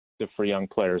attractive for young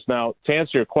players. Now, to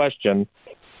answer your question,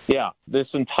 yeah, this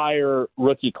entire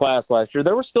rookie class last year,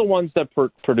 there were still ones that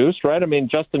produced, right? I mean,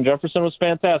 Justin Jefferson was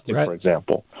fantastic, right, for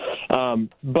example.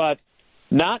 But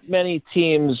not many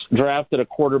teams drafted a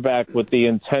quarterback with the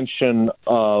intention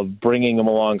of bringing him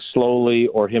along slowly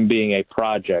or him being a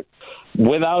project.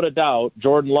 Without a doubt,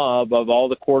 Jordan Love, of all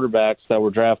the quarterbacks that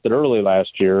were drafted early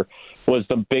last year, was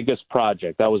the biggest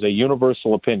project. That was a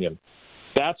universal opinion.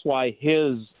 That's why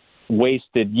his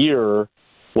wasted year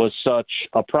was such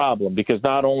a problem, because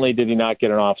not only did he not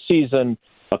get an off season,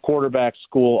 a quarterback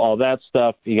school, all that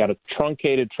stuff, he got a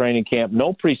truncated training camp,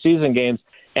 no preseason games,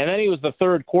 and then he was the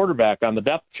third quarterback on the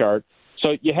depth chart.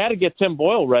 So you had to get Tim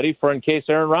Boyle ready for in case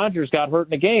Aaron Rodgers got hurt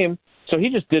in a game. So he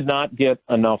just did not get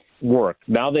enough work.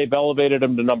 Now they've elevated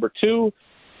him to number 2.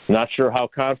 Not sure how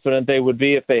confident they would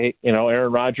be if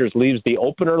Aaron Rodgers leaves the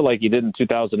opener like he did in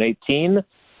 2018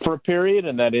 for a period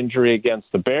and that injury against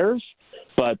the Bears.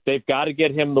 But they've got to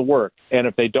get him the work. And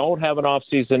if they don't have an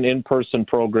off-season in-person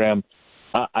program,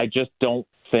 I just don't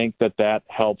think that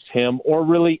helps him or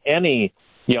really any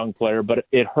young player, but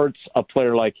it hurts a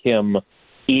player like him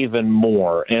even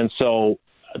more. And so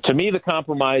to me, the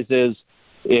compromise is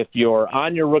if you're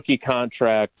on your rookie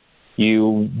contract,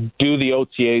 you do the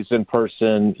OTAs in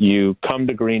person, you come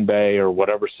to Green Bay or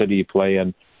whatever city you play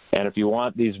in, and if you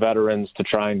want these veterans to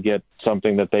try and get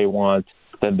something that they want,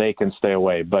 then they can stay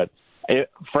away. But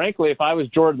frankly, if I was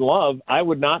Jordan Love, I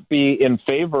would not be in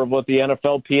favor of what the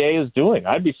NFLPA is doing.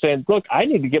 I'd be saying, look, I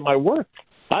need to get my work.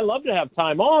 I love to have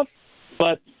time off,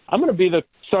 but I'm going to be the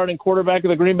starting quarterback of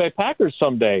the Green Bay Packers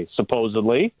someday,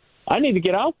 supposedly. I need to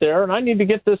get out there, and I need to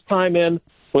get this time in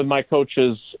with my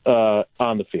coaches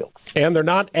on the field. And they're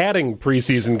not adding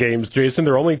preseason games, Jason.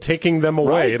 They're only taking them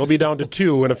away. Right. It'll be down to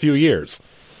 2 in a few years.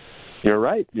 You're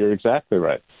right. You're exactly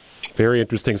right. Very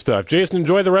interesting stuff. Jason,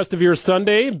 enjoy the rest of your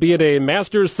Sunday, be it a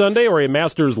Masters Sunday or a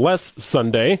Masters-less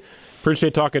Sunday.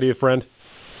 Appreciate talking to you, friend.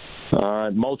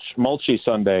 Mulchy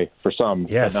Sunday for some,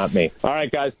 yes, but not me. All right,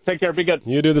 guys. Take care. Be good.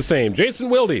 You do the same. Jason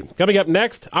Wilde, coming up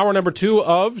next, hour number 2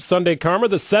 of Sunday Karma,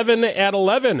 the 7 at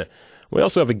 11. We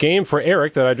also have a game for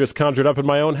Eric that I just conjured up in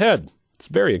my own head. It's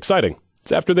very exciting.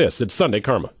 It's after this. It's Sunday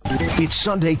Karma. It's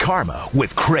Sunday Karma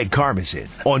with Craig Karmazin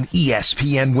on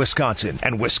ESPN Wisconsin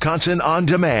and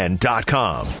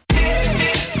WisconsinOnDemand.com.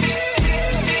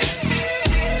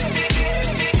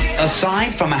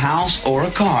 Aside from a house or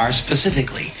a car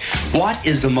specifically, what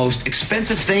is the most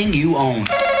expensive thing you own?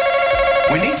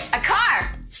 Wendy? A car.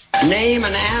 Name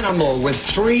an animal with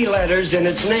 3 letters in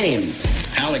its name.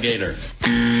 Alligator.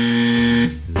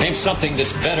 Name something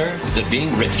that's better than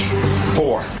being rich.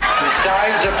 4.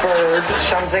 Besides a bird,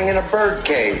 something in a bird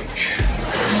cage.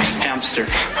 Hamster.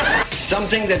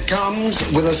 Something that comes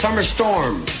with a summer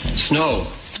storm. Snow.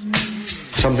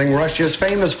 Something Russia's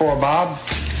famous for, Bob.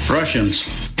 Russians.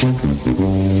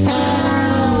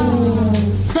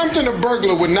 Something a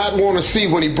burglar would not want to see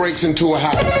when he breaks into a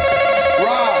house.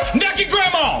 Rob! Knock your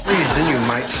grandma! Reason you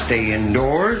might stay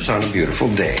indoors on a beautiful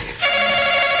day.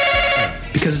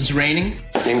 Because it's raining?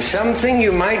 Name something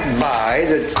you might buy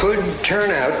that could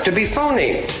turn out to be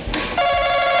phony.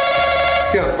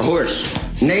 Yeah, a horse.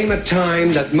 Name a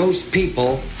time that most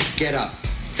people get up.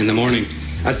 In the morning.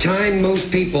 A time most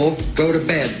people go to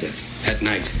bed. At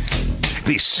night.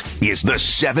 This is the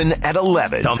 7 at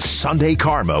 11 on Sunday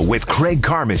Karma with Craig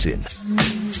Karmazin.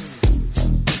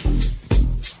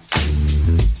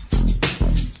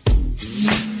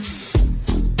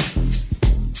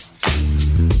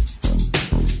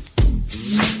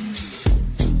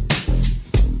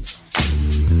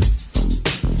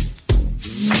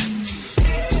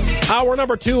 Hour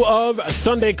number 2 of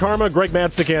Sunday Karma. Greg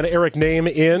Matzik and Eric Name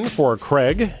in for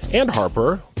Craig and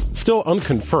Harper. Still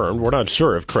unconfirmed. We're not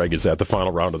sure if Craig is at the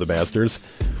final round of the Masters.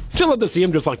 Still love to see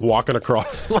him just like walking across.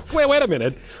 Like, wait a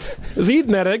minute. Is he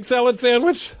eating that egg salad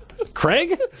sandwich?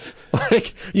 Craig?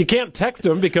 Like, you can't text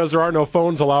him because there are no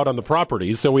phones allowed on the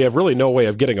property, so we have really no way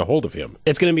of getting a hold of him.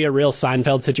 It's going to be a real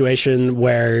Seinfeld situation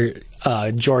where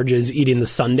George is eating the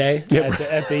sundae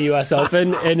at the U.S.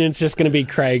 Open, and it's just going to be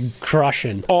Craig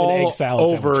crushing all an egg salad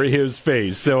over sandwich. his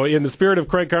face. So in the spirit of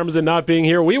Craig Karmazin not being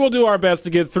here, we will do our best to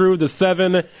get through the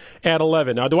 7 at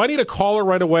 11. Now, do I need a caller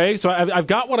right away? So I've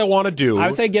got what I want to do. I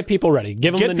would say get people ready.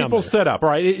 Give them the number. Get people set up. All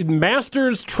right,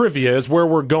 Masters Trivia is where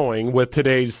we're going with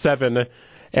today's 7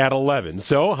 at 11.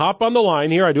 So hop on the line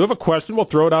here. I do have a question. We'll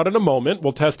throw it out in a moment.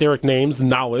 We'll test Eric Name's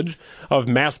knowledge of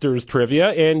Masters Trivia,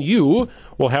 and you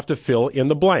will have to fill in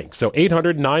the blank. So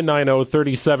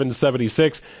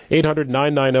 800-990-3776,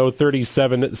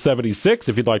 800-990-3776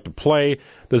 if you'd like to play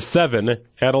the 7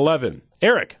 at 11.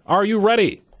 Eric, are you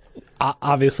ready?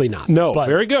 Obviously not. No, but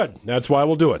very good. That's why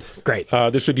we'll do it. Great.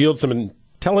 This should yield some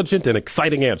intelligent and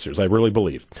exciting answers, I really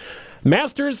believe.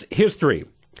 Masters history.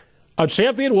 A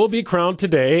champion will be crowned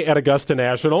today at Augusta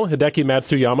National. Hideki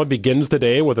Matsuyama begins the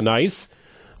day with a nice,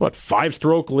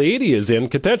 5-stroke lead? He is in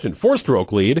contention.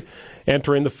 4-stroke lead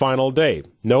entering the final day.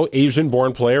 No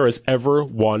Asian-born player has ever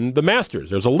won the Masters.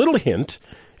 There's a little hint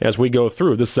as we go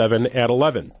through the 7 at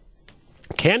 11.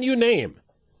 Can you name,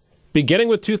 beginning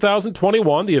with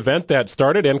 2021, the event that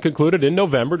started and concluded in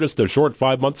November, just a short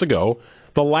 5 months ago,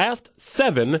 the last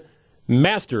 7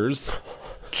 Masters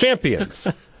champions?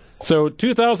 So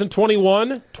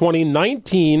 2021,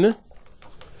 2019,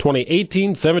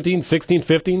 2018, 17, 16,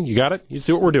 15. You got it? You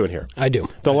see what we're doing here? I do.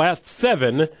 The last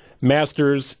 7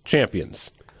 Masters champions.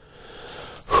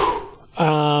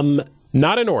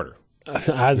 Not in order.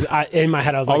 In my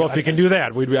head, I was Although like... if you can do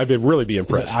that, I'd really be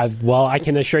impressed. I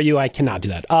can assure you I cannot do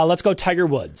that. Let's go Tiger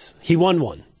Woods. He won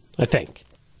one, I think.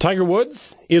 Tiger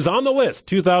Woods is on the list.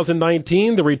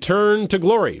 2019, the return to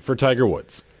glory for Tiger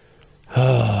Woods.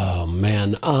 Oh,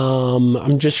 man.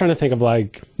 I'm just trying to think of,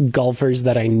 golfers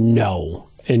that I know.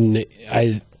 And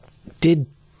did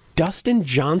Dustin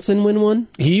Johnson win one?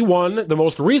 He won the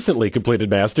most recently completed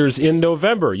Masters in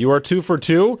November. You are 2 for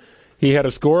 2. He had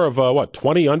a score of,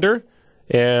 20 under?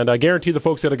 And I guarantee the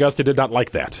folks at Augusta did not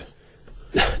like that.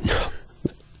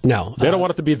 No. They don't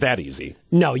want it to be that easy.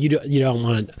 No, you don't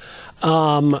want it.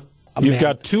 You've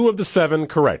got 2 of the 7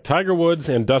 correct. Tiger Woods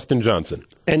and Dustin Johnson.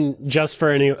 And just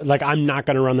for I'm not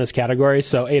going to run this category,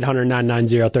 so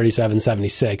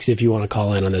 800-990-3776 if you want to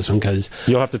call in on this one, because...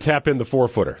 You'll have to tap in the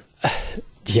 4-footer.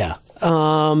 Yeah.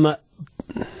 I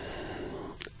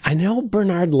know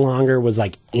Bernard Longer was,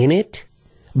 in it,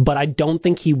 but I don't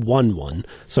think he won one,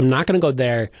 so I'm not going to go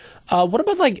there. What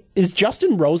about, is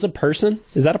Justin Rose a person?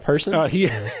 Is that a person?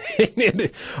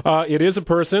 It is a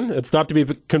person. It's not to be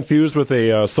confused with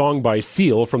a song by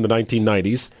Seal from the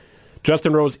 1990s.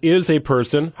 Justin Rose is a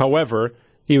person. However,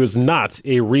 he was not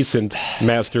a recent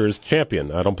Masters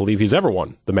champion. I don't believe he's ever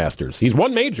won the Masters. He's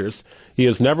won majors. He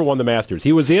has never won the Masters.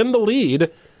 He was in the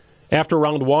lead after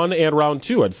round 1 and round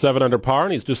 2 at 7 under par,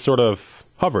 and he's just sort of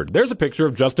hovered. There's a picture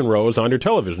of Justin Rose on your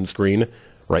television screen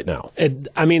right now.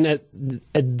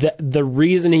 The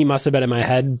reason he must have been in my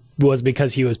head was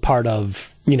because he was part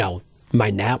of,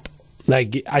 my nap.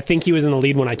 I think he was in the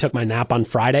lead when I took my nap on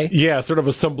Friday. Yeah, sort of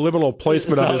a subliminal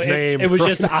placement of his name. It was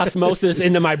just osmosis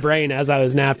into my brain as I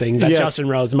was napping that Justin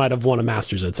Rose might have won a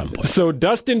Masters at some point. So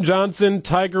Dustin Johnson,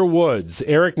 Tiger Woods.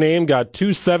 Eric Name got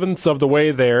 2/7 of the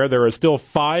way there. There are still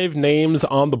 5 names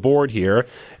on the board here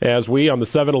as we, on the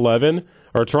 7-11,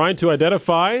 are trying to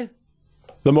identify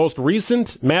the most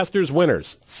recent Masters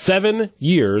winners. 7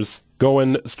 years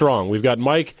going strong. We've got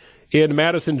Mike in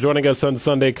Madison joining us on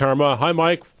Sunday Karma. Hi,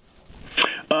 Mike.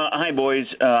 Hi, boys.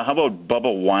 How about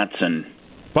Bubba Watson?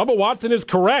 Bubba Watson is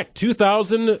correct.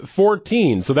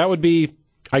 2014. So that would be,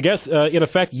 I guess, in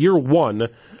effect, year 1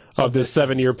 of this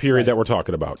 7-year period that we're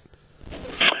talking about.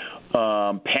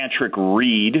 Patrick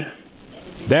Reed.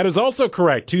 That is also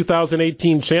correct.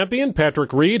 2018 champion,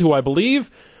 Patrick Reed, who I believe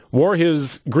wore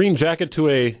his green jacket to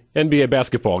a NBA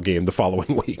basketball game the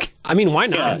following week. I mean, why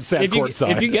not?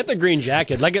 If you get the green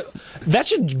jacket, that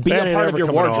should be a part of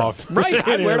your wardrobe. Right,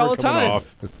 I wear it all the time.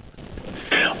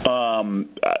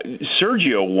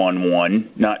 Sergio won one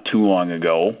not too long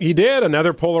ago. He did.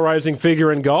 Another polarizing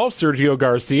figure in golf, Sergio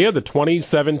Garcia, the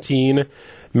 2017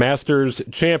 Masters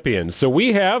champion. So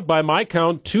we have, by my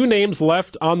count, 2 names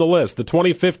left on the list, the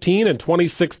 2015 and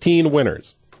 2016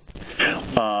 winners.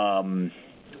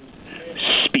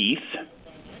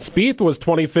 Spieth was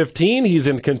 2015. He's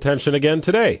in contention again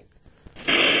today.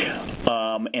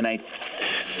 And I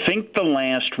think the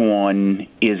last one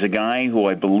is a guy who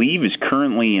I believe is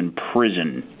currently in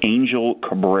prison, Angel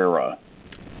Cabrera.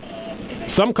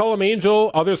 Some call him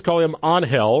Angel, others call him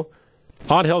Angel.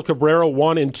 Angel Cabrera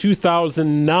won in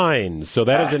 2009. So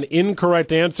that is an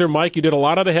incorrect answer. Mike, you did a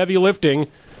lot of the heavy lifting.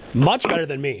 Much better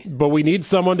than me. But we need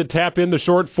someone to tap in the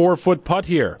short 4-foot putt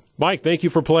here. Mike, thank you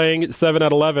for playing 7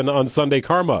 at 11 on Sunday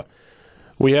Karma.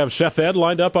 We have Chef Ed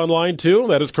lined up on line 2.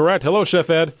 That is correct. Hello, Chef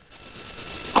Ed.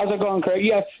 How's it going, Craig?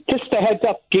 Yes, just a heads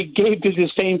up. Gabe did the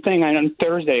same thing on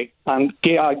Thursday. Ken,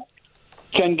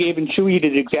 Gabe, and Chewy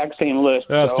did the exact same list.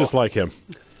 That's just like him.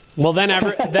 Well,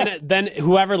 then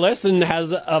whoever listened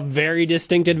has a very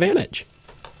distinct advantage.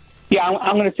 Yeah,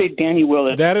 I'm going to say Danny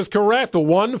Willett. That is correct. The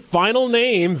one final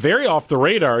name, very off the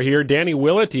radar here, Danny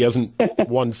Willett. He hasn't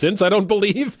won since, I don't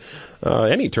believe,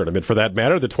 any tournament for that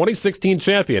matter. The 2016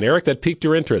 champion. Eric, that piqued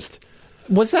your interest.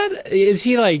 Is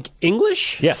he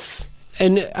English? Yes.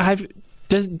 And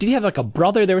Did he have like a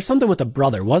brother? There was something with a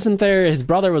brother, wasn't there? His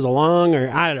brother was along, or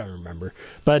I don't remember.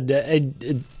 But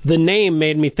the name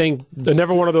made me think.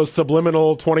 Never one of those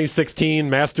subliminal 2016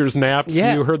 Masters naps.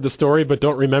 Yeah. You heard the story but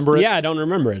don't remember it? Yeah, I don't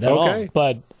remember it at all.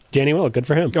 But Danny Will, good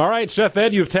for him. All right, Chef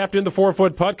Ed, you've tapped in the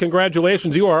 4-foot putt.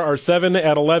 Congratulations. You are our 7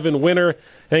 at 11 winner.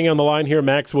 Hang on the line here,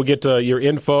 Max. We'll get your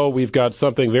info. We've got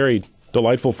something very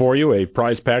delightful for you, a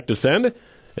prize pack to send,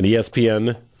 an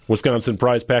ESPN Wisconsin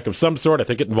prize pack of some sort. I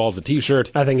think it involves a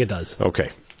T-shirt. I think it does. Okay.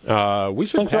 We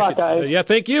should Thanks a lot, guys. yeah,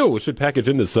 thank you. We should package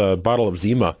in this bottle of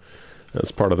Zima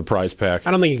as part of the prize pack.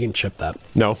 I don't think you can chip that.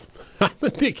 No. I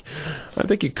think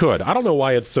you could. I don't know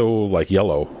why it's so, like,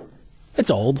 yellow.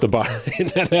 It's old.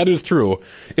 That is true.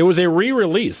 It was a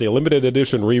re-release, a limited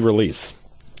edition re-release.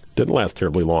 Didn't last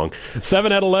terribly long.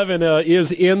 7 at 11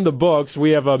 is in the books.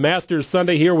 We have a Masters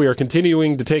Sunday here. We are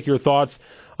continuing to take your thoughts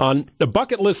on a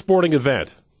bucket list sporting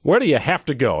event. Where do you have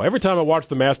to go? Every time I watch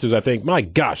the Masters, I think, my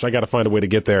gosh, I got to find a way to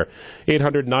get there.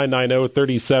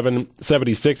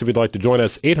 800-990-3776 if you'd like to join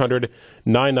us.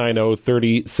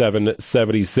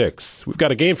 800-990-3776. We've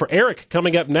got a game for Eric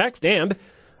coming up next, and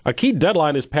a key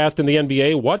deadline is passed in the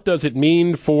NBA. What does it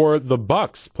mean for the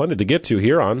Bucks? Plenty to get to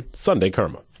here on Sunday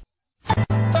Karma.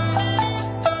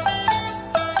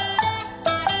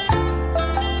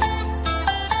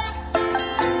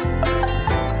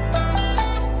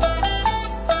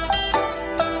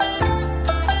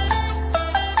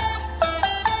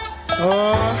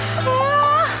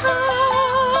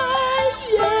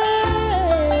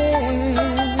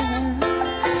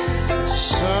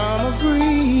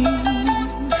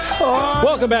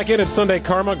 Welcome back in. It's Sunday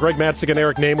Karma. Greg Matzek and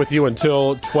Eric Name with you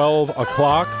until 12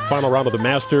 o'clock. Final round of the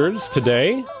Masters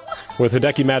today with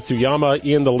Hideki Matsuyama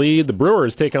in the lead. The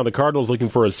Brewers take on the Cardinals looking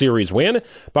for a series win.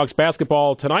 Bucks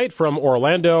basketball tonight from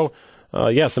Orlando.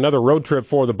 Yes, another road trip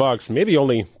for the Bucks. Maybe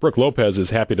only Brooke Lopez is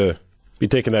happy to be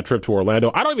taking that trip to Orlando.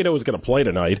 I don't even know who's going to play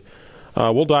tonight.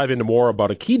 We'll dive into more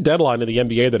about a key deadline in the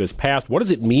NBA that has passed. What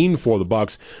does it mean for the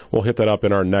Bucks? We'll hit that up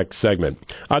in our next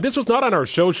segment. This was not on our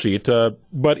show sheet,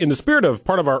 but in the spirit of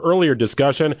part of our earlier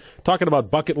discussion, talking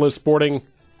about bucket list sporting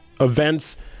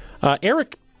events,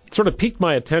 Eric sort of piqued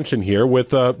my attention here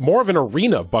with more of an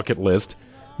arena bucket list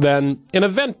than an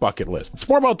event bucket list. It's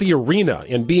more about the arena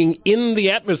and being in the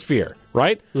atmosphere,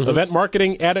 right? Mm-hmm. Event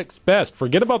marketing at its best.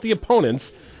 Forget about the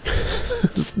opponents.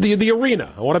 Just the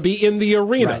arena. I want to be in the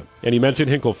arena. Right. And you mentioned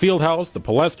Hinkle Fieldhouse, the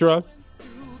Palestra.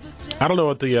 I don't know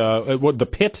what the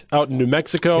Pit out in New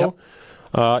Mexico.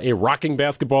 Yep. A rocking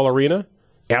basketball arena.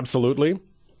 Absolutely.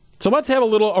 So let's have a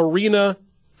little arena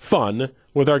fun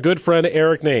with our good friend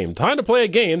Eric Name. Time to play a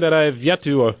game that I've yet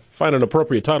to find an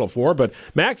appropriate title for. But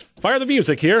Max, fire the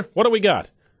music here. What do we got?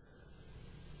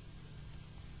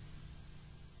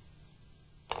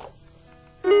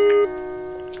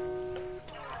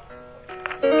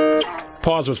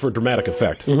 Pause was for dramatic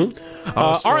effect. Mm-hmm.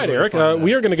 All right, Eric,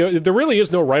 we are going to go. There really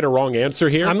is no right or wrong answer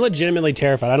here. I'm legitimately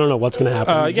terrified. I don't know what's going to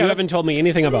happen. You haven't told me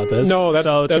anything about this. No,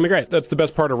 so it's going to be great. That's the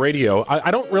best part of radio.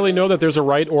 I don't really know that there's a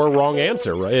right or wrong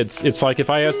answer. Right? It's like if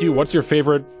I asked you, what's your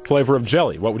favorite flavor of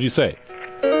jelly? What would you say?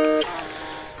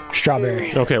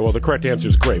 Strawberry. Okay, well, the correct answer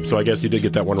is grape, so I guess you did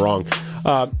get that one wrong.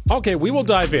 Okay, we will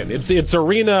dive in. It's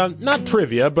arena, not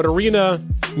trivia, but arena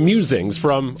musings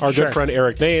from our good friend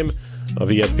Eric Name of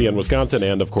ESPN Wisconsin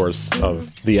and, of course,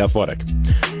 of The Athletic.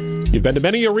 You've been to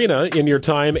many arena in your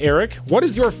time, Eric. What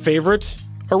is your favorite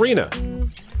arena?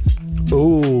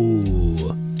 Ooh.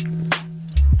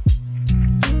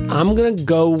 I'm going to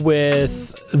go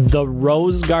with the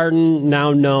Rose Garden,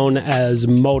 now known as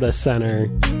Moda Center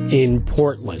in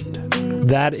Portland.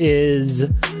 That is,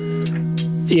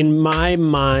 in my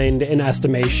mind and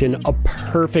estimation, a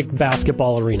perfect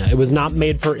basketball arena. It was not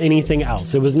made for anything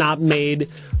else. It was not made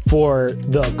for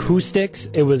the acoustics.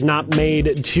 It was not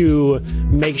made to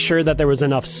make sure that there was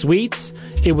enough suites.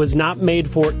 It was not made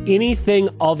for anything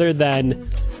other than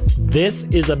this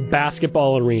is a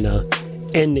basketball arena,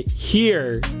 and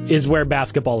here is where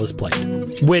basketball is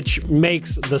played, which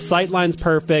makes the sightlines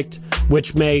perfect,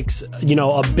 which makes,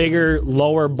 a bigger,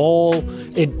 lower bowl.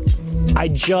 I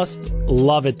just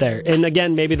love it there. And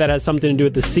again, maybe that has something to do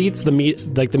with the seats. The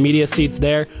media seats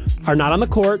there are not on the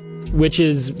court, which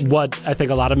is what I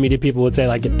think a lot of media people would say,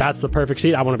 like, if that's the perfect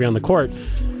seat, I want to be on the court.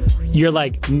 You're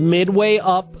like midway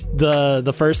up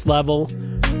the first level,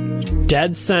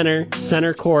 dead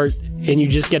center court, and you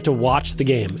just get to watch the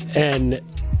game. And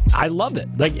I love it.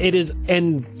 Like, it is,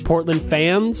 and Portland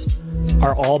fans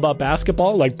are all about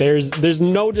basketball. Like, there's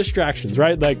no distractions,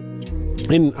 right? Like,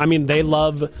 they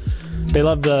love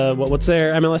the what's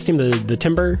their MLS team, the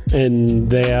Timber, and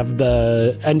they have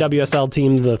the NWSL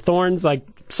team, the Thorns. Like,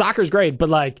 soccer's great, but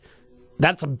like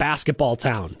that's a basketball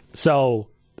town. So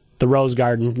the Rose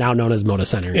Garden, now known as Moda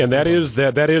Center. And that is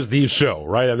the show,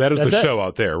 right? That is That's the it. show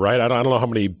out there, right? I don't know how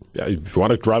many, if you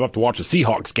want to drive up to watch a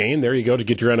Seahawks game, there you go to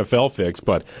get your NFL fix,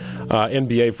 but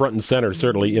NBA front and center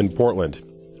certainly in Portland.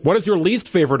 What is your least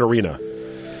favorite arena?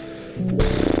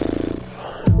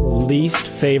 Least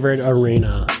favorite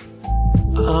arena.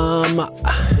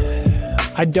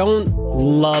 I don't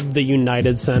love the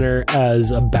United Center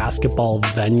as a basketball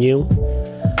venue.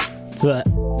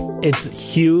 It's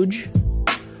huge,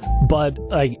 but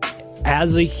like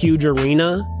as a huge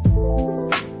arena,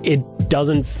 it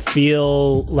doesn't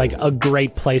feel like a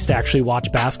great place to actually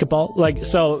watch basketball. Like,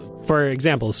 so for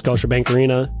example, Scotiabank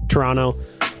Arena, Toronto,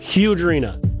 huge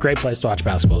arena, great place to watch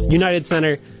basketball. United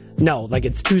Center, no, like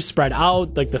it's too spread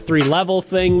out. Like the 3-level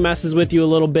thing messes with you a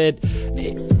little bit.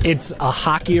 It's a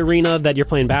hockey arena that you're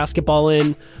playing basketball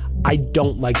in. I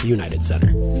don't like the United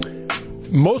Center.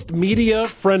 Most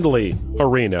media-friendly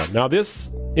arena. Now, this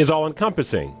is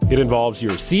all-encompassing. It involves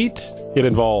your seat. It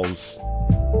involves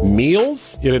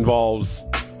meals. It involves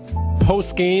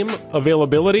post-game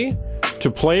availability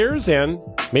to players and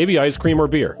maybe ice cream or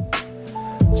beer.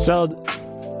 So,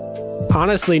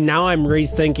 honestly, now I'm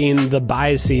rethinking the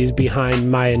biases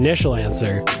behind my initial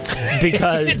answer.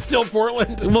 Because it's still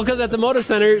Portland. Well, because at the Moda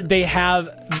Center, they have,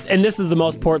 and this is the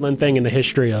most Portland thing in the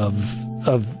history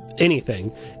of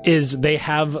anything, is they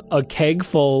have a keg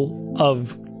full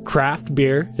of craft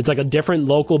beer. It's like a different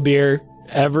local beer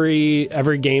every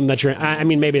game that you're, I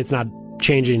mean, maybe it's not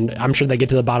changing. I'm sure they get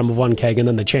to the bottom of one keg and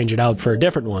then they change it out for a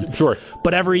different one. Sure.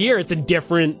 But every year it's a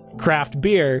different craft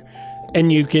beer,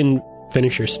 and you can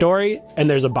finish your story, and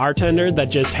there's a bartender that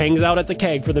just hangs out at the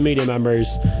keg for the media members,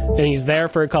 and he's there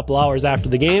for a couple hours after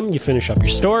the game. You finish up your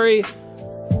story,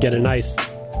 get a nice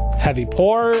heavy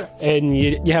pour, and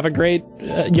you have a great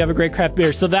craft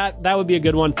beer. So that would be a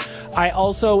good one. I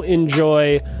also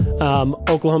enjoy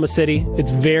Oklahoma City.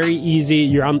 It's very easy.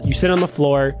 You sit on the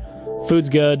floor, food's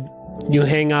good. You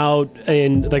hang out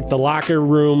in like the locker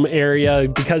room area,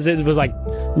 because it was like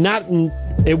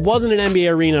it wasn't an NBA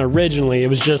arena originally. It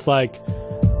was just like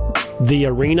the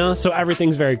arena, so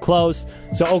everything's very close.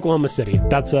 So Oklahoma City,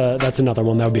 that's another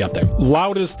one that would be up there.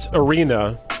 Loudest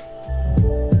arena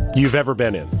you've ever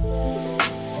been in?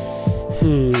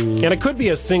 And it could be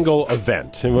a single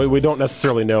event, and we don't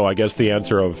necessarily know, I guess, the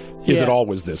answer of is it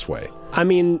always this way? I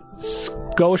mean,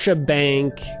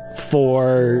 Scotiabank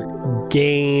for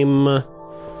game,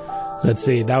 let's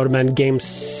see, that would have been game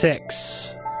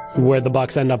 6, where the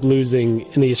Bucks end up losing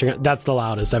in the Eastern. That's the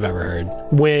loudest I've ever heard.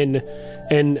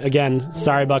 And again,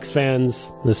 sorry Bucks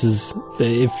fans, this is,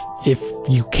 if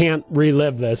you can't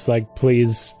relive this, like,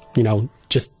 please,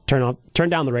 just turn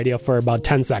down the radio for about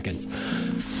 10 seconds.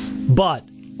 But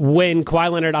when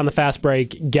Kawhi Leonard on the fast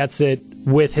break gets it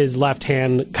with his left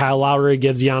hand, Kyle Lowry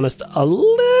gives Giannis a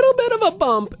little bit of a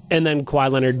bump, and then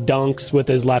Kawhi Leonard dunks with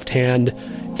his left hand,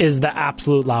 is the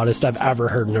absolute loudest I've ever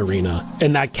heard in an arena.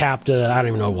 And that capped I don't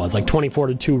even know what it was, like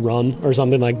 24-2 run or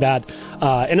something like that.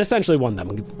 And essentially won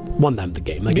them the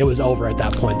game. Like, it was over at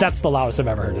that point. That's the loudest I've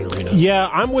ever heard in an arena. Yeah,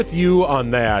 I'm with you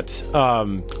on that.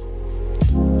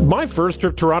 My first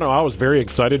trip to Toronto, I was very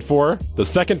excited for. The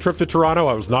second trip to Toronto,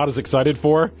 I was not as excited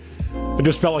for. I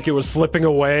just felt like it was slipping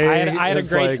away. I had a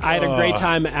great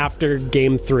time after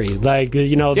Game 3. Like,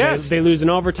 yes. they lose in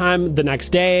overtime. The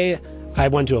next day, I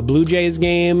went to a Blue Jays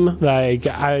game. Like,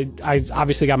 I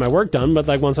obviously got my work done, but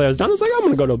like once I was done, I was like, I'm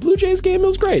going to go to a Blue Jays game. It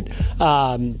was great.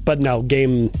 But no,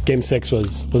 Game 6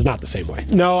 was not the same way.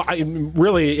 No,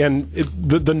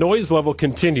 the noise level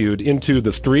continued into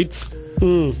the streets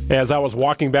as I was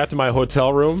walking back to my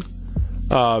hotel room.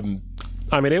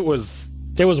 It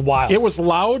was wild. It was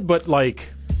loud, but like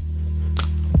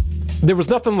there was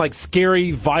nothing like scary,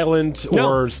 violent,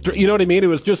 or you know what I mean? It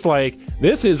was just like,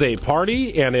 this is a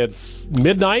party, and it's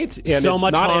midnight, and so it's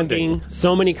much not honking, ending.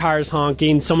 so many cars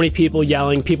honking, so many people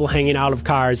yelling, people hanging out of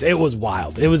cars. It was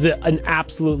wild. It was an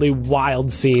absolutely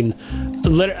wild scene.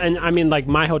 And I mean, like,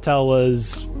 my hotel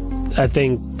was, I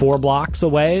think, 4 blocks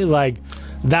away. Like,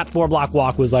 that 4-block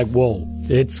walk was like, whoa,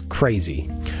 it's crazy.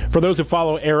 For those who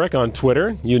follow Eric on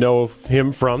Twitter, you know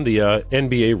him from the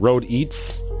NBA Road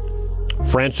Eats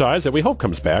franchise that we hope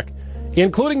comes back,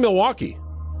 including Milwaukee.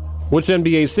 Which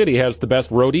NBA city has the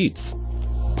best Road Eats?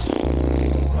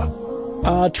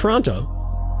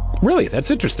 Toronto. Really? That's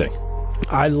interesting.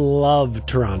 I love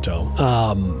Toronto.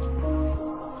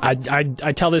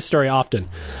 I tell this story often.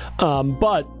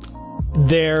 But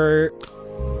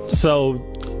so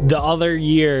the other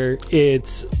year,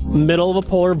 it's middle of a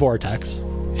polar vortex.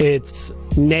 It's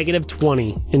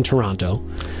 -20 in Toronto.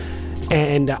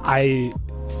 And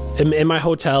in my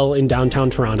hotel in downtown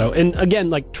Toronto. And again,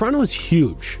 like, Toronto is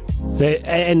huge.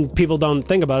 And people don't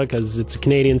think about it because it's a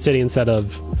Canadian city instead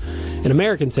of an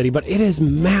American city, but it is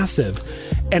massive.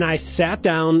 And I sat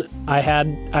down. I had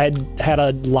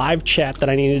a live chat that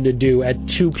I needed to do at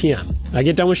 2 p.m. I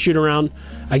get done with shoot around.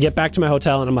 I get back to my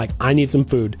hotel, and I'm like, I need some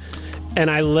food. And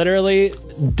I literally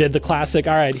did the classic,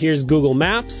 all right, here's Google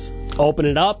Maps, open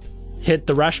it up, hit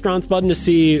the restaurants button to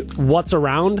see what's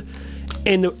around.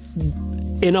 And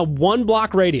in a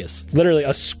 1-block radius, literally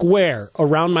a square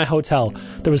around my hotel,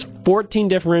 there was 14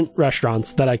 different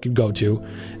restaurants that I could go to,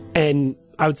 and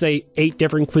I would say 8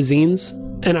 different cuisines.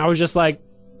 And I was just like,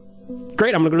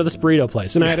 great, I'm gonna go to this burrito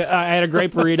place. And I had a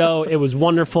great burrito. It was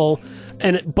wonderful,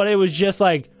 but it was just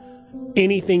like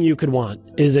anything you could want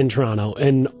is in Toronto,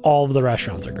 and all of the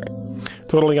restaurants are great.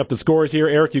 Totaling up the scores here,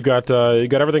 Eric, you got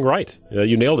everything right.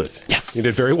 You nailed it. Yes, you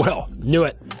did very well. Knew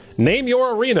it. Name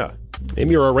your arena.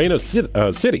 Name your arena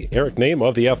city. Eric Name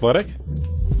of The Athletic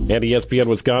and ESPN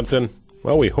Wisconsin.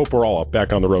 Well, we hope we're all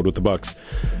back on the road with the Bucks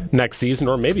next season,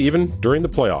 or maybe even during the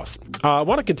playoffs. I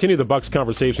want to continue the Bucks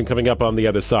conversation coming up on the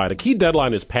other side. A key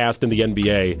deadline is passed in the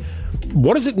NBA.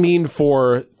 What does it mean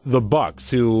for the Bucks,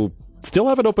 who still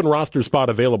have an open roster spot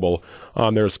available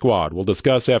on their squad? We'll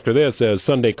discuss after this as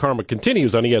Sunday Karma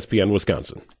continues on ESPN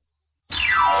Wisconsin.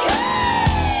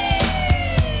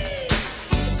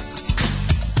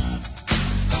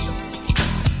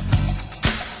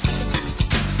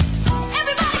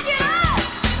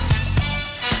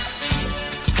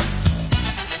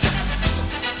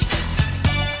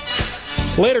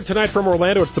 Later tonight from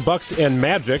Orlando, it's the Bucks and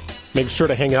Magic. Make sure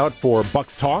to hang out for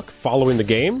Bucks Talk following the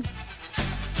game.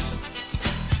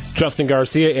 Justin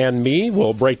Garcia and me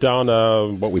will break down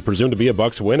what we presume to be a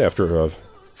Bucks win after a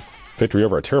victory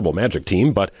over a terrible Magic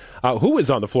team. But who is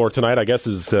on the floor tonight, I guess,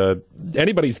 is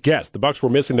anybody's guess. The Bucks were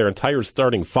missing their entire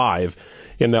starting 5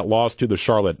 in that loss to the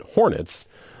Charlotte Hornets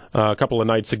a couple of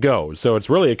nights ago. So it's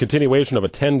really a continuation of a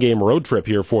 10-game road trip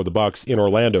here for the Bucks in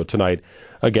Orlando tonight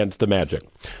against the Magic.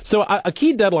 So a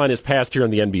key deadline is passed here in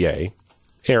the NBA,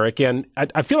 Eric, and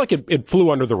I feel like it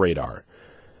flew under the radar.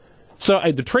 So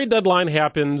the trade deadline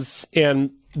happens,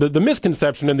 and the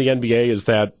misconception in the NBA is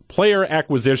that player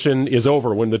acquisition is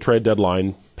over when the trade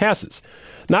deadline passes.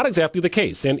 Not exactly the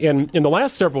case. And in the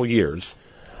last several years,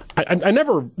 I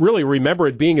never really remember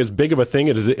it being as big of a thing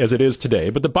as it is today,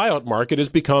 but the buyout market has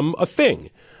become a thing.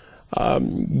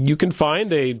 You can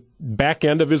find a back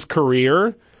end of his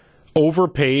career,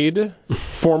 overpaid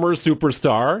former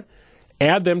superstar,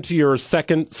 add them to your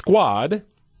second squad,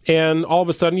 and all of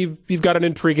a sudden you've got an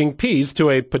intriguing piece to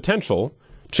a potential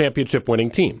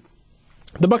championship-winning team.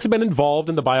 The Bucks have been involved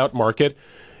in the buyout market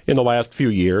in the last few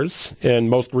years, and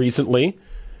most recently,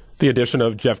 the addition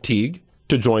of Jeff Teague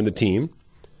to join the team.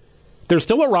 There's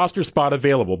still a roster spot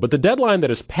available, but the deadline that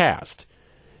has passed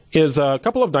is a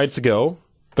couple of nights ago.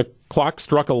 The clock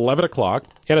struck 11 o'clock,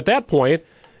 and at that point,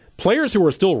 players who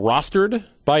were still rostered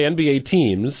by NBA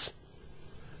teams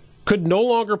could no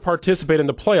longer participate in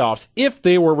the playoffs if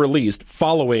they were released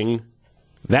following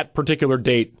that particular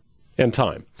date and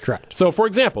time. Correct. So, for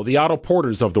example, the Otto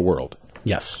Porters of the world.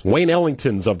 Yes. Wayne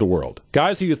Ellingtons of the world.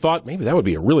 Guys who you thought, maybe that would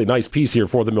be a really nice piece here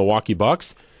for the Milwaukee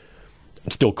Bucks.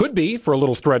 It still could be for a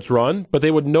little stretch run, but they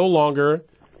would no longer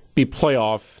be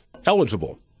playoff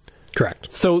eligible.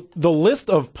 Correct. So the list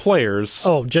of players...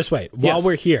 Oh, just wait. While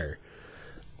we're here,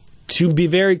 to be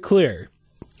very clear,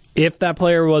 if that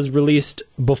player was released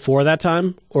before that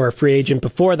time or a free agent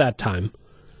before that time,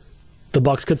 the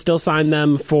Bucks could still sign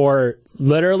them for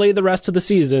literally the rest of the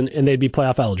season and they'd be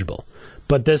playoff eligible.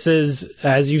 But this is,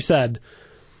 as you said,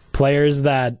 players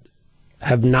that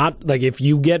have not, like, if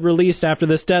you get released after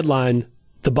this deadline,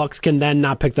 the Bucks can then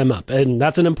not pick them up. And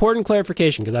that's an important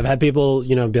clarification because I've had people,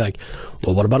 be like,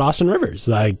 well, what about Austin Rivers?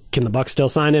 Like, can the Bucks still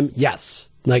sign him? Yes.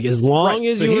 Like, as long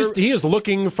as he is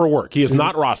looking for work. He is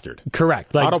not rostered.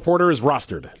 Correct. Otto Porter is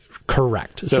rostered.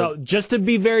 Correct. So just to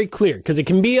be very clear, because it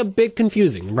can be a bit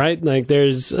confusing, right? Like,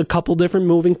 there's a couple different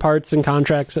moving parts and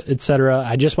contracts, etc.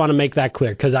 I just want to make that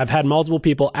clear because I've had multiple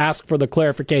people ask for the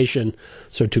clarification.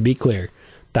 So to be clear,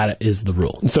 that is the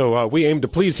rule. So we aim to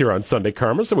please here on Sunday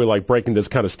Karma, so we like breaking this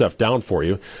kind of stuff down for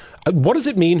you. What does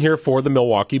it mean here for the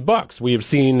Milwaukee Bucks? We have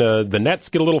seen the Nets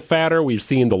get a little fatter. We've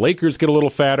seen the Lakers get a little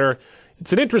fatter.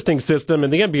 It's an interesting system,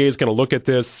 and the NBA is going to look at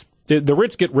this. The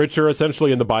rich get richer,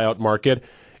 essentially, in the buyout market,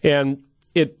 and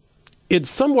it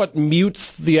somewhat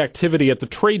mutes the activity at the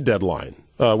trade deadline,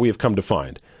 we have come to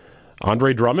find.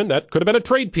 Andre Drummond, that could have been a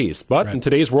trade piece, but in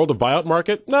today's world of buyout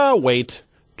market, no, wait.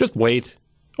 Just wait.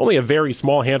 Only a very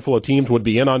small handful of teams would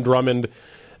be in on Drummond.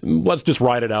 Let's just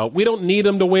ride it out. We don't need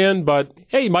him to win, but,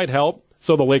 hey, he might help.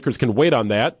 so the Lakers can wait on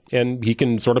that, and he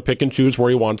can sort of pick and choose where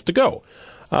he wants to go.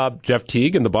 Jeff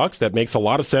Teague and the Bucks, that makes a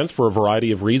lot of sense for a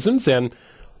variety of reasons, and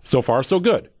so far so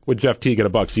good with Jeff Teague in a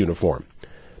Bucks uniform.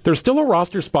 There's still a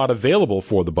roster spot available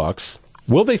for the Bucks.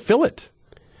 Will they fill it?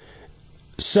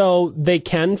 So they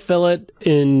can fill it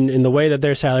in the way that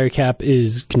their salary cap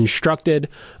is constructed.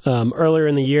 Earlier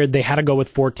in the year, they had to go with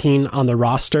 14 on the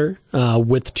roster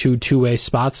with two two-way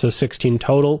spots, so 16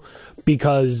 total,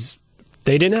 because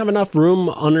they didn't have enough room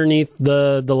underneath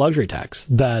the luxury tax,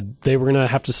 that they were going to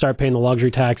have to start paying the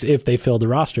luxury tax if they filled the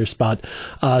roster spot.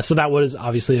 So that was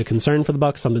obviously a concern for the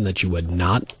Bucks, something that you would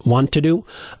not want to do.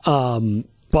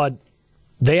 But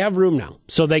they have room now,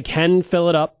 so they can fill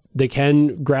it up. They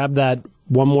can grab that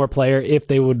one more player if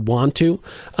they would want to.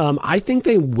 I think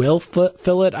they will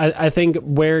fill it. I think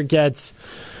where it gets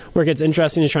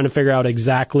interesting is trying to figure out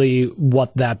exactly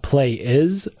what that play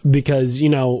is, because,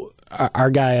 our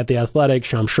guy at The Athletic,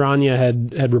 Shams Charania,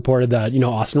 had reported that,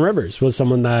 Austin Rivers was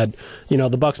someone that,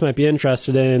 the Bucks might be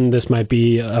interested in. This might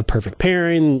be a perfect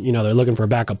pairing. They're looking for a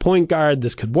backup point guard.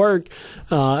 This could work.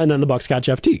 And then the Bucks got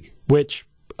Jeff Teague, which,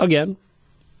 again,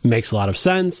 makes a lot of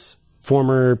sense.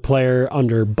 Former player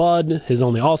under Bud. His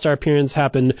only All-Star appearance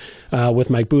happened with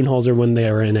Mike Budenholzer when they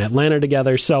were in Atlanta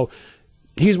together. So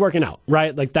he's working out,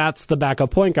 right? Like, that's the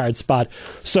backup point guard spot.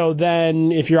 So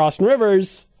then if you're Austin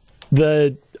Rivers,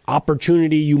 the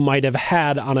opportunity you might have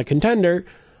had on a contender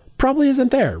probably isn't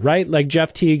there, right? Like,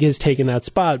 Jeff Teague has taken that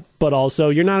spot, but also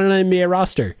you're not on an NBA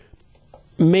roster.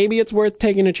 Maybe it's worth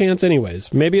taking a chance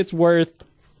anyways. Maybe it's worth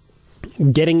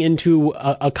getting into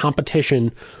a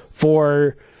competition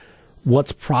for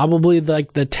what's probably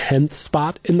like the 10th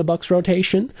spot in the Bucks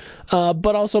rotation.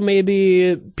 But also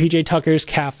maybe PJ Tucker's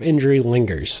calf injury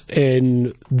lingers,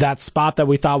 and that spot that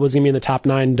we thought was going to be in the top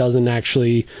 9 doesn't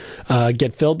actually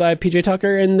get filled by PJ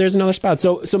Tucker, and there's another spot.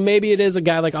 So maybe it is a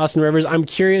guy like Austin Rivers. I'm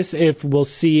curious if we'll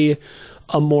see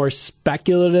a more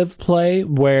speculative play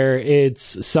where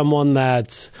it's someone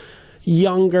that's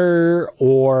younger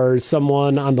or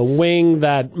someone on the wing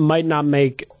that might not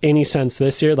make any sense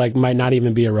this year, like might not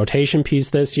even be a rotation piece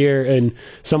this year, and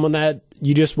someone that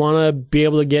you just want to be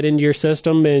able to get into your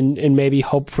system and maybe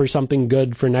hope for something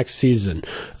good for next season.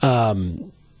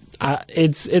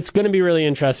 It's going to be really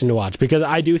interesting to watch, because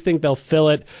I do think they'll fill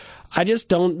it. I just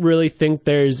don't really think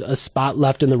there's a spot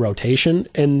left in the rotation,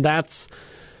 and that's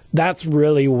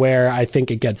really where I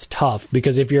think it gets tough,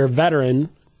 because if you're a veteran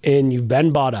and you've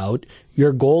been bought out,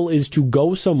 your goal is to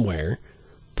go somewhere,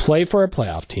 play for a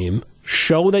playoff team,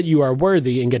 show that you are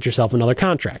worthy, and get yourself another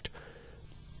contract.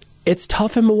 It's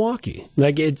tough in Milwaukee.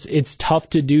 Like, it's tough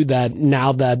to do that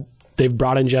now that they've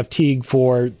brought in Jeff Teague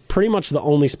for pretty much the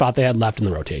only spot they had left in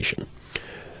the rotation.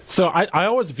 So I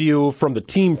always view, from the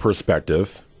team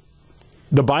perspective,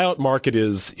 the buyout market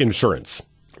is insurance.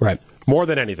 Right. More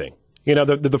than anything.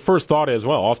 The first thought is,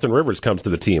 well, Austin Rivers comes to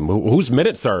the team. Whose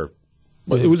minutes are...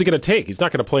 Who's he going to take? He's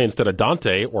not going to play instead of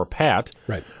Dante or Pat.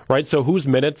 Right? So whose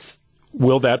minutes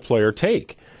will that player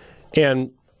take?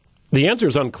 And the answer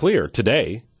is unclear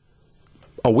today.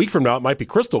 A week from now, it might be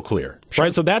crystal clear. Sure.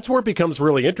 Right? So that's where it becomes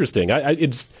really interesting.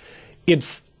 It's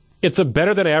a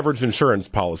better than average insurance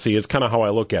policy is kind of how I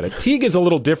look at it. Teague is a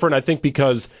little different, I think,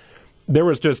 because there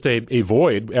was just a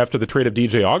void after the trade of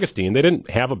DJ Augustine. They didn't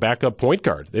have a backup point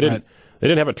guard. They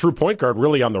didn't have a true point guard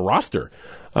really on the roster,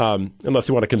 unless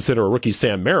you want to consider a rookie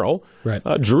Sam Merrill. Right.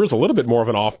 Drew is a little bit more of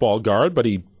an off-ball guard, but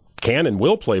he can and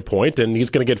will play point, and he's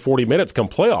going to get 40 minutes come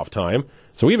playoff time.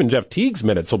 So even Jeff Teague's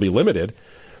minutes will be limited.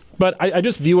 But I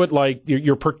just view it like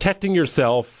you're protecting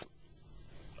yourself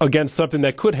against something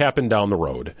that could happen down the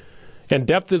road. And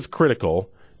depth is critical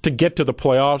to get to the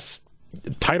playoffs,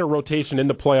 tighter rotation in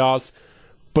the playoffs,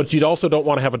 but you also don't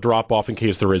want to have a drop-off in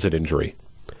case there is an injury.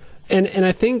 And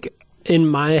I think in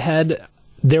my head,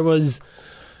 there was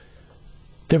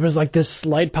like this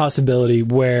slight possibility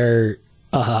where,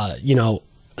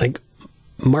 like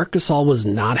Marc Gasol was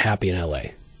not happy in LA.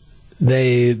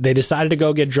 They decided to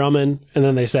go get Drummond, and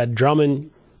then they said, Drummond,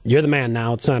 you're the man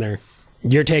now at center.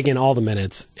 You're taking all the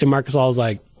minutes. And Marc Gasol was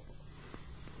like,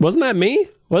 wasn't that me?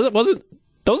 Aren't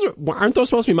those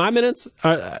supposed to be my minutes?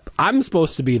 I'm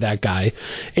supposed to be that guy,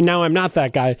 and now I'm not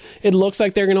that guy. It looks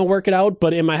like they're going to work it out,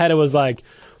 but in my head it was like,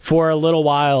 for a little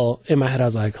while, in my head I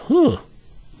was like,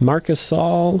 Marc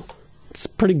Gasol, it's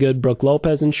pretty good Brook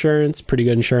Lopez insurance, pretty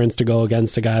good insurance to go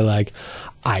against a guy like,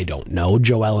 I don't know,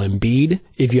 Joel Embiid,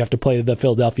 if you have to play the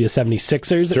Philadelphia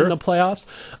 76ers in the playoffs.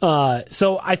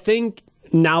 So I think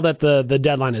now that the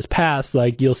deadline is passed,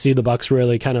 like, you'll see the Bucks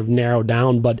really kind of narrow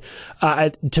down. But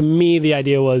to me, the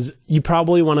idea was you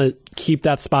probably want to keep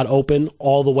that spot open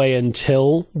all the way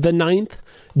until the 9th,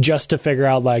 just to figure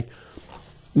out, like,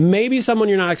 maybe someone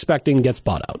you're not expecting gets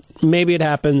bought out. Maybe it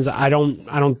happens. I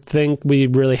don't think we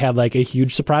really have like a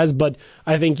huge surprise, but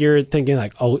I think you're thinking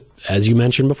like, oh, as you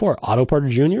mentioned before, Otto Porter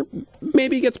Jr.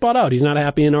 maybe he gets bought out. He's not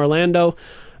happy in Orlando.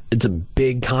 It's a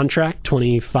big contract,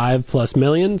 $25+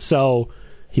 million, so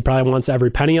he probably wants every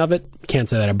penny of it. Can't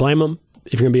say that I blame him.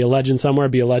 If you're going to be a legend somewhere,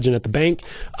 be a legend at the bank.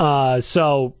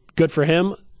 So good for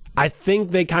him. I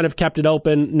think they kind of kept it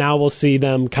open. Now we'll see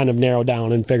them kind of narrow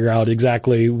down and figure out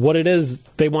exactly what it is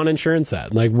they want insurance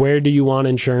at. Like, where do you want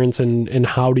insurance and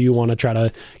how do you want to try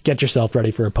to get yourself ready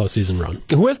for a postseason run?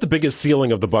 Who has the biggest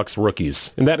ceiling of the Bucks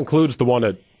rookies? And that includes the one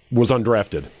that was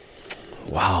undrafted.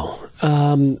 Wow.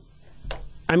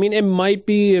 I mean, it might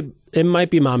be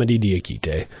Mamadi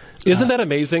Diakite. Isn't that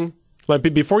amazing? Like,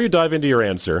 before you dive into your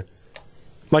answer,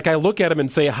 like, I look at him and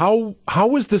say, how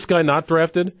is this guy not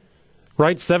drafted?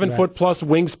 Right? 7-foot plus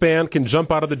wingspan, can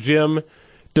jump out of the gym,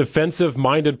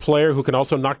 defensive-minded player who can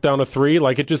also knock down a three.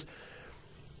 Like, it just,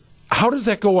 how does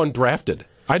that go undrafted?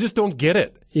 I just don't get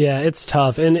it. Yeah, it's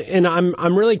tough. And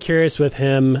I'm really curious with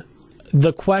him.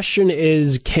 The question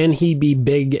is, can he be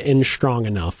big and strong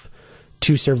enough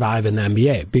to survive in the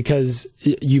NBA? Because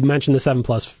you mentioned the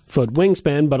 7+ foot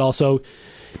wingspan, but also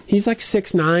he's like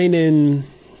 6'9" and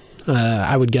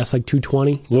I would guess like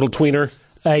 220. Little tweener.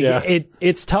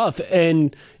 It's tough.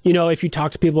 And, you know, if you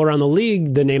talk to people around the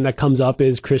league, the name that comes up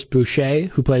is Chris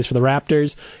Boucher, who plays for the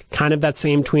Raptors, kind of that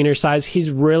same tweener size. He's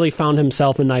really found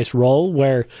himself a nice role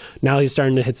where now he's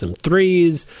starting to hit some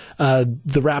threes. The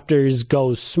Raptors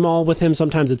go small with him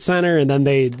sometimes at center, and then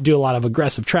they do a lot of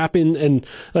aggressive trapping. And,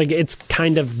 like, it's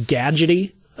kind of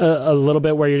gadgety a little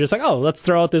bit where you're just like, oh, let's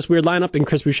throw out this weird lineup, and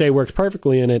Chris Boucher works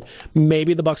perfectly in it.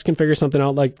 Maybe the Bucks can figure something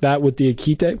out like that with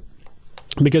Diakite.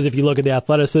 Because if you look at the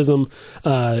athleticism,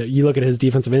 you look at his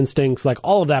defensive instincts, like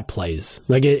all of that plays.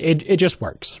 Like it just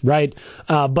works, right?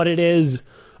 But it is,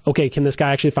 okay, can this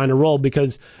guy actually find a role?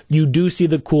 Because you do see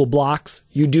the cool blocks.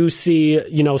 You do see,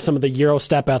 you know, some of the Euro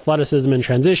step athleticism in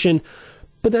transition.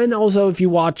 But then also, if you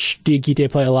watch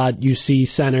Diakite play a lot, you see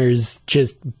centers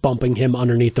just bumping him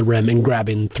underneath the rim and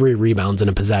grabbing 3 rebounds in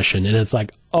a possession. And it's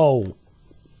like, oh,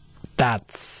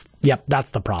 that's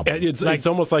the problem. It's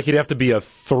almost like he'd have to be a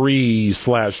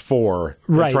 3/4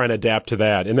 and try and adapt to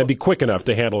that, and then be quick enough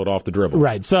to handle it off the dribble.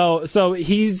 Right. So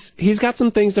he's got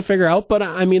some things to figure out, but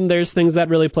I mean, there's things that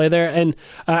really play there, and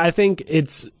I think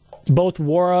it's both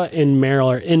Wara and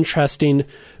Merrill are interesting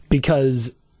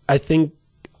because I think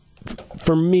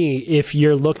for me, if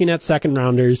you're looking at second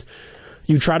rounders,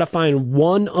 you try to find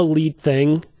one elite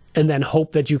thing and then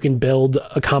hope that you can build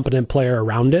a competent player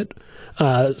around it.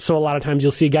 So a lot of times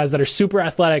you'll see guys that are super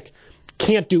athletic,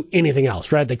 can't do anything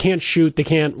else, right? They can't shoot, they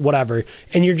can't whatever.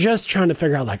 And you're just trying to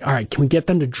figure out like, all right, can we get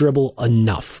them to dribble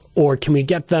enough? Or can we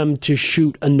get them to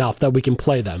shoot enough that we can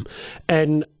play them?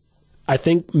 And I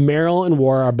think Merrill and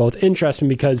Wara are both interesting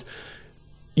because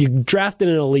you drafted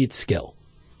an elite skill.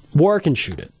 Wara can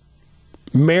shoot it.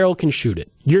 Merrill can shoot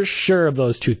it. You're sure of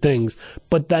those two things,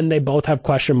 but then they both have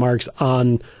question marks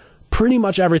on pretty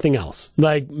much everything else.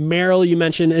 Like Merrill, you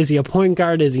mentioned, is he a point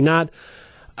guard? Is he not?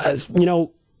 You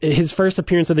know, his first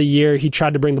appearance of the year, he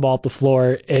tried to bring the ball up the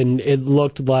floor, and it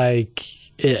looked like,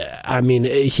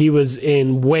 he was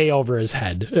in way over his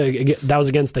head. That was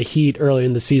against the Heat early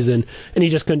in the season, and he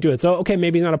just couldn't do it. So, okay,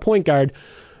 maybe he's not a point guard.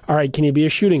 All right, can he be a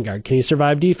shooting guard? Can he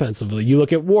survive defensively? You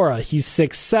look at Wara, he's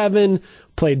 6'7",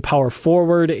 played power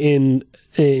forward in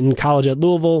college at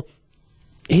Louisville.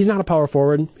 He's not a power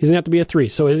forward. He's going to have to be a 3.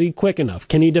 So is he quick enough?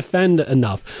 Can he defend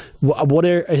enough? What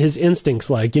are his instincts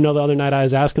like? You know, the other night I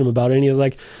was asking him about it, and he was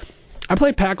like, I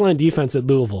played pack line defense at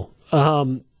Louisville.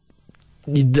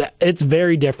 It's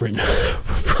very different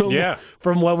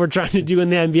from what we're trying to do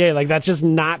in the NBA. Like, that's just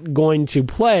not going to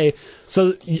play.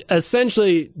 So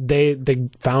essentially, they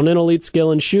found an elite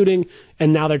skill in shooting,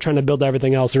 and now they're trying to build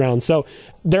everything else around. So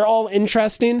they're all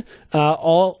interesting,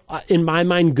 all, in my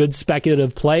mind, good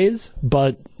speculative plays,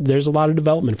 but there's a lot of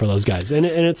development for those guys. And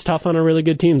it's tough on a really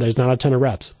good team. There's not a ton of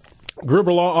reps.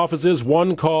 Gruber Law Offices,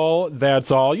 one call,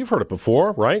 that's all. You've heard it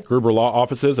before, right? Gruber Law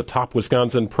Offices, a top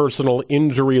Wisconsin personal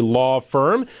injury law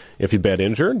firm. If you've been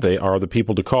injured, they are the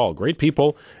people to call. Great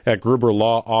people at Gruber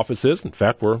Law Offices. In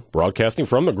fact, we're broadcasting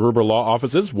from the Gruber Law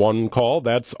Offices. One call,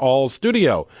 that's all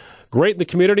studio. Great in the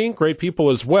community, great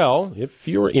people as well. If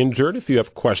you're injured, if you have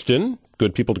a question,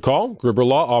 good people to call. Gruber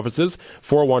Law Offices,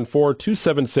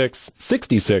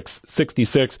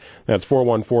 414-276-6666. That's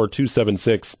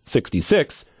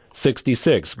 414-276-6666.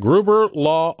 Gruber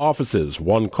Law Offices,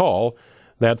 one call,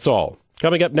 that's all.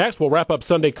 Coming up next, we'll wrap up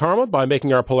Sunday Karma by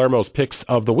making our Palermo's picks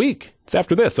of the week. It's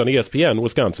after this on ESPN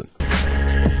Wisconsin.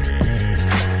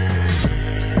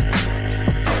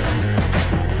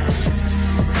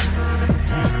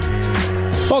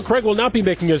 Well, Craig will not be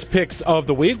making his picks of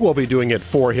the week. We'll be doing it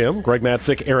for him. Greg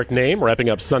Matzik, Eric Name, wrapping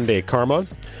up Sunday Karma.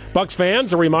 Bucks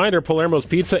fans, a reminder, Palermo's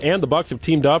Pizza and the Bucks have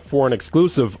teamed up for an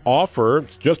exclusive offer.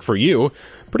 It's just for you.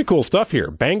 Pretty cool stuff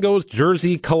here. Bango's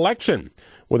Jersey Collection.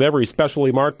 With every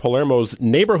specially marked Palermo's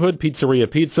Neighborhood Pizzeria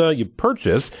pizza you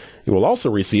purchase, you will also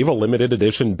receive a limited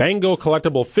edition Bango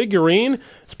collectible figurine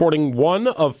sporting one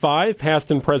of 5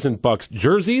 past and present Bucks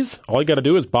jerseys. All you got to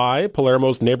do is buy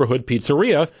Palermo's Neighborhood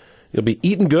Pizzeria. You'll be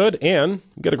eating good and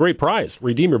get a great prize.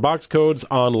 Redeem your box codes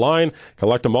online.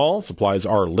 Collect them all. Supplies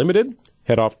are limited.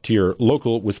 Head off to your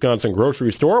local Wisconsin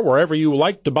grocery store, wherever you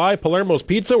like to buy Palermo's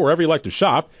Pizza, wherever you like to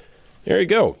shop. There you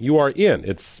go. You are in.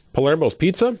 It's Palermo's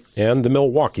Pizza and the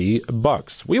Milwaukee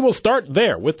Bucks. We will start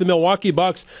there with the Milwaukee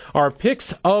Bucks, our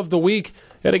picks of the week,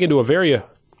 heading into a very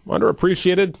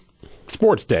underappreciated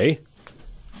sports day.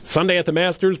 Sunday at the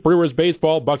Masters, Brewers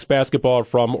baseball, Bucks basketball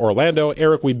from Orlando.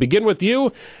 Eric, we begin with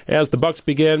you as the Bucks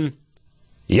begin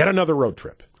yet another road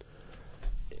trip.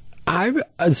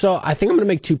 So I think I'm going to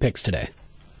make 2 picks today.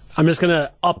 I'm just going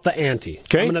to up the ante.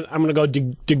 Okay. I'm going to go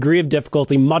degree of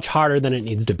difficulty much harder than it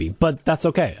needs to be, but that's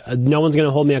okay. No one's going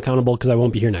to hold me accountable because I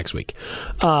won't be here next week.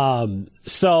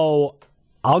 So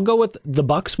I'll go with the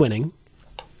Bucks winning.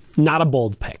 Not a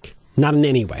bold pick. Not in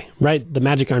any way, right? The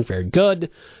Magic aren't very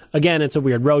good. Again, it's a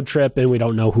weird road trip, and we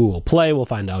don't know who will play. We'll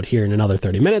find out here in another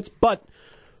 30 minutes. But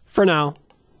for now,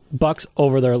 Bucks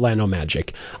over the Orlando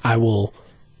Magic. I will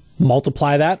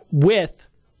multiply that with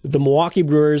the Milwaukee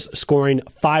Brewers scoring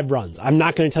 5 runs. I'm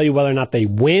not going to tell you whether or not they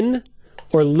win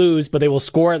or lose, but they will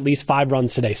score at least 5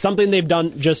 runs today. Something they've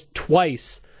done just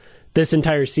twice this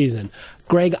entire season.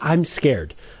 Greg, I'm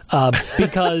scared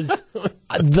because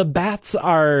the bats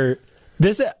are...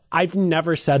 I've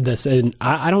never said this, and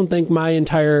I don't think my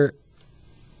entire...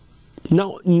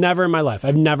 No, never in my life.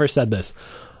 I've never said this.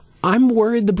 I'm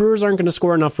worried the Brewers aren't going to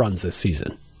score enough runs this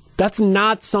season. That's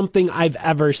not something I've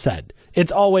ever said.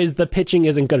 It's always the pitching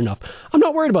isn't good enough. I'm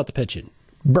not worried about the pitching.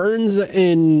 Burns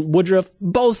and Woodruff,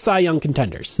 both Cy Young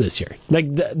contenders this year. Like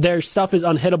their stuff is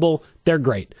unhittable. They're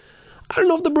great. I don't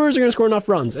know if the Brewers are going to score enough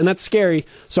runs, and that's scary.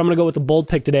 So I'm going to go with a bold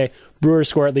pick today. Brewers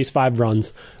score at least 5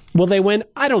 runs. Will they win?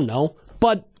 I don't know,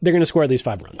 but they're going to score at least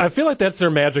 5 runs. I feel like that's their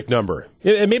magic number.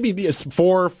 It maybe be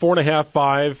 4, 4.5,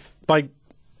 5. Like,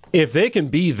 if they can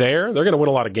be there, they're going to win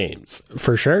a lot of games.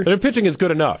 For sure. Their pitching is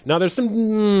good enough. Now, there's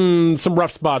some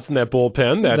rough spots in that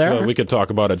bullpen that we could talk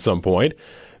about at some point.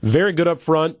 Very good up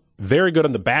front, very good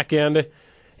on the back end.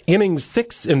 Innings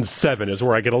 6 and 7 is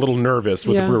where I get a little nervous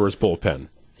with the Brewers bullpen.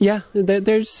 Yeah,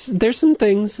 there's some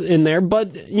things in there,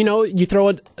 but, you throw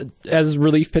it as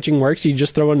relief pitching works. You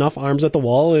just throw enough arms at the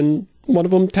wall, and one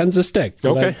of them tends to stick.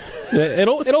 Okay.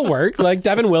 It'll work. Like,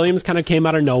 Devin Williams kind of came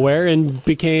out of nowhere and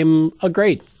became a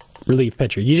great relief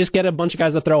pitcher. You just get a bunch of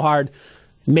guys that throw hard,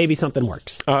 maybe something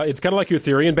works. It's kind of like your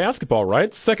theory in basketball,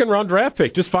 right? 2nd-round draft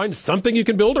pick. Just find something you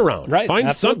can build around. Right. Find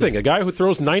Absolutely. something. A guy who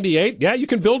throws 98, you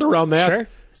can build around that. Sure.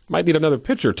 Might need another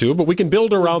pitcher, too, but we can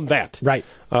build around that. Right.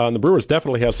 And the Brewers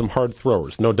definitely have some hard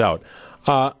throwers, no doubt.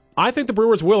 I think the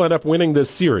Brewers will end up winning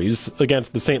this series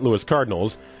against the St. Louis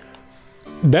Cardinals.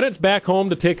 Then it's back home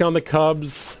to take on the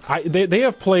Cubs. They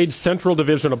have played Central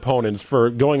Division opponents for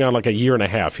going on like a year and a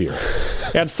half here.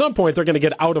 At some point, they're going to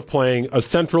get out of playing a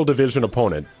Central Division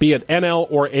opponent, be it NL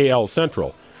or AL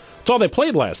Central. That's all they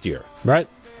played last year. Right.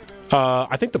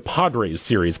 I think the Padres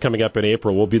series coming up in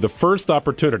April will be the first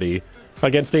opportunity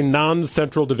against a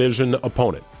non-Central Division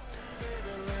opponent.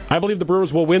 I believe the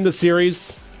Brewers will win the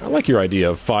series. I like your idea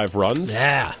of 5 runs.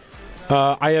 Yeah.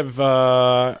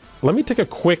 Let me take a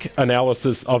quick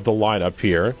analysis of the lineup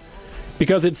here,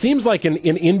 because it seems like an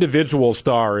individual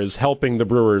star is helping the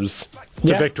Brewers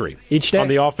to victory each day on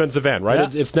the offensive end,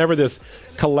 right? Yeah. It's never this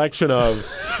collection of,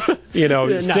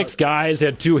 6 guys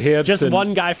had 2 hits. Just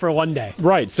one guy for one day.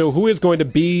 Right. So who is going to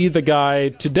be the guy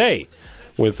today?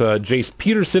 With Jace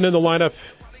Peterson in the lineup,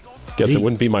 guess it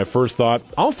wouldn't be my first thought.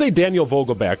 I'll say Daniel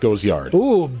Vogelbach goes yard.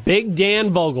 Ooh, big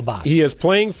Dan Vogelbach. He is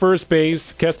playing first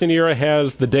base. Castanera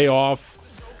has the day off.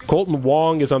 Colton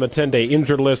Wong is on the 10-day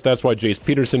injured list. That's why Jace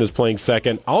Peterson is playing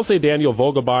second. I'll say Daniel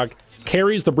Vogelbach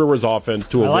carries the Brewers offense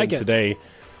to a win today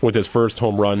with his first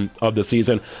home run of the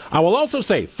season. I will also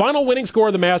say, final winning score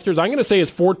of the Masters, I'm going to say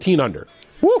is 14 under.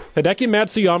 Woo! Hideki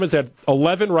Matsuyama is at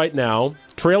 11 right now.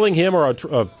 Trailing him are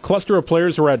a cluster of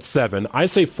players who are at 7. I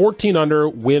say 14 under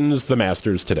wins the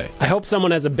Masters today. I hope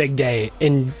someone has a big day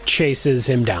and chases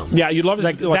him down. Yeah, you'd love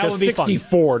like a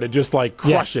 64 to just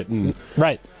crush it and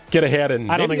get ahead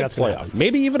and I don't think maybe that's a playoff.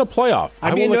 Maybe even a playoff.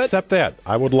 I will accept that.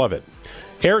 I would love it.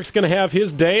 Eric's going to have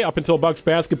his day up until Bucks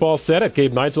basketball set at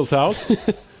Gabe Neitzel's house.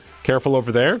 Careful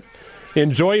over there.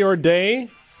 Enjoy your day.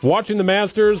 watching the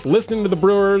Masters, listening to the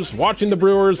Brewers, watching the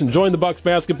Brewers, enjoying the Bucks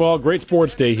basketball. Great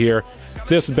sports day here.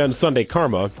 This has been Sunday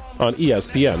Karma on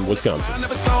ESPN Wisconsin.